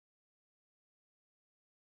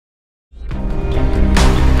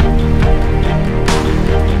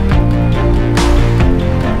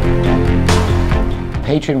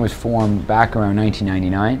Patron was formed back around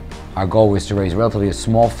 1999. Our goal was to raise relatively a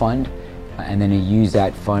small fund and then to use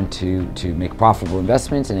that fund to make profitable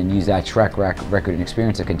investments and then use that track record and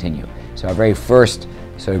experience to continue. So our very first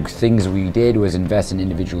things we did was invest in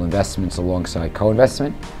individual investments alongside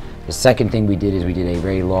co-investment. The second thing we did is we did a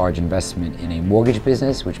very large investment in a mortgage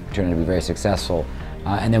business, which turned out to be very successful.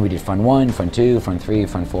 And then we did Fund 1, Fund 2, Fund 3,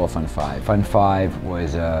 Fund 4, Fund 5. Fund 5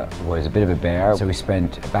 was a bit of a bear, so we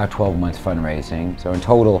spent about 12 months fundraising. So in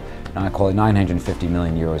total, I call it 950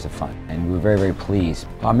 million euros of fund. And we were very, very pleased.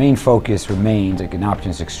 Our main focus remains like an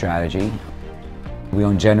opportunistic strategy. We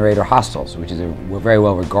own Generator Hostels, which is a very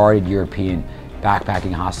well regarded European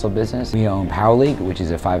backpacking hostel business. We own Power League, which is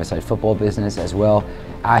a five-a-side football business as well.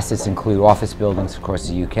 Assets include office buildings across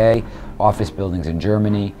the UK, office buildings in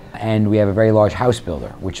Germany, and we have a very large house builder,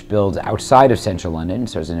 which builds outside of central London,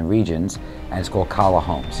 so it's in the regions, and it's called Kala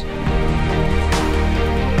Homes.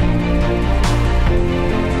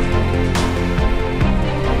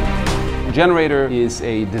 Generator is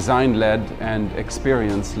a design-led and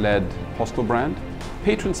experience-led hostel brand.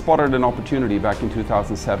 Patron spotted an opportunity back in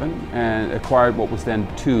 2007 and acquired what was then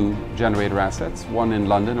 2 Generator assets, one in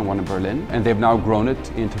London and one in Berlin, and they've now grown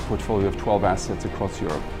it into a portfolio of 12 assets across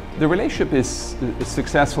Europe. The relationship is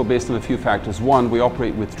successful based on a few factors. One, we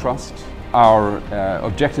operate with trust. Our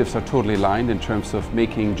objectives are totally aligned in terms of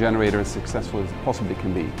making Generator as successful as it possibly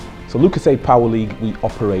can be. So Lucozade Power League, we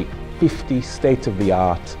operate 50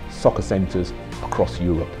 state-of-the-art soccer centres across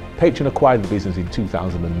Europe. Patron acquired the business in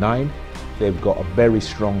 2009. They've got a very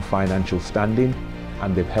strong financial standing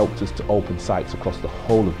and they've helped us to open sites across the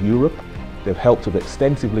whole of Europe. They've helped us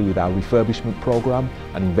extensively with our refurbishment program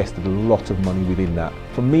and invested a lot of money within that.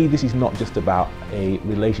 For me, this is not just about a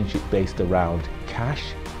relationship based around cash,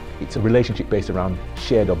 it's a relationship based around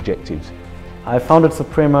shared objectives. I founded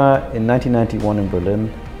Suprema in 1991 in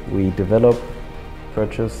Berlin. We develop,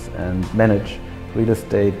 purchase and manage real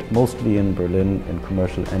estate mostly in Berlin in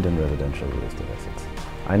commercial and in residential real estate assets.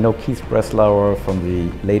 I know Keith Breslauer from the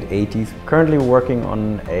late 80s, currently working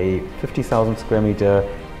on a 50,000 square meter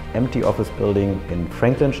empty office building in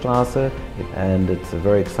Franklinstraße, and it's a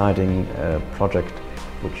very exciting project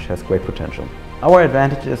which has great potential. Our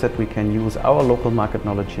advantage is that we can use our local market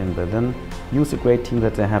knowledge here in Berlin, use the great team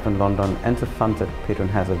that they have in London and the funds that Patron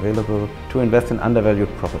has available to invest in undervalued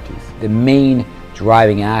properties. The main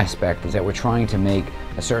driving aspect is that we're trying to make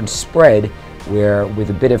a certain spread where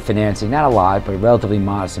with a bit of financing, not a lot, but a relatively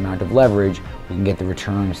modest amount of leverage, we can get the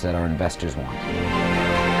returns that our investors want.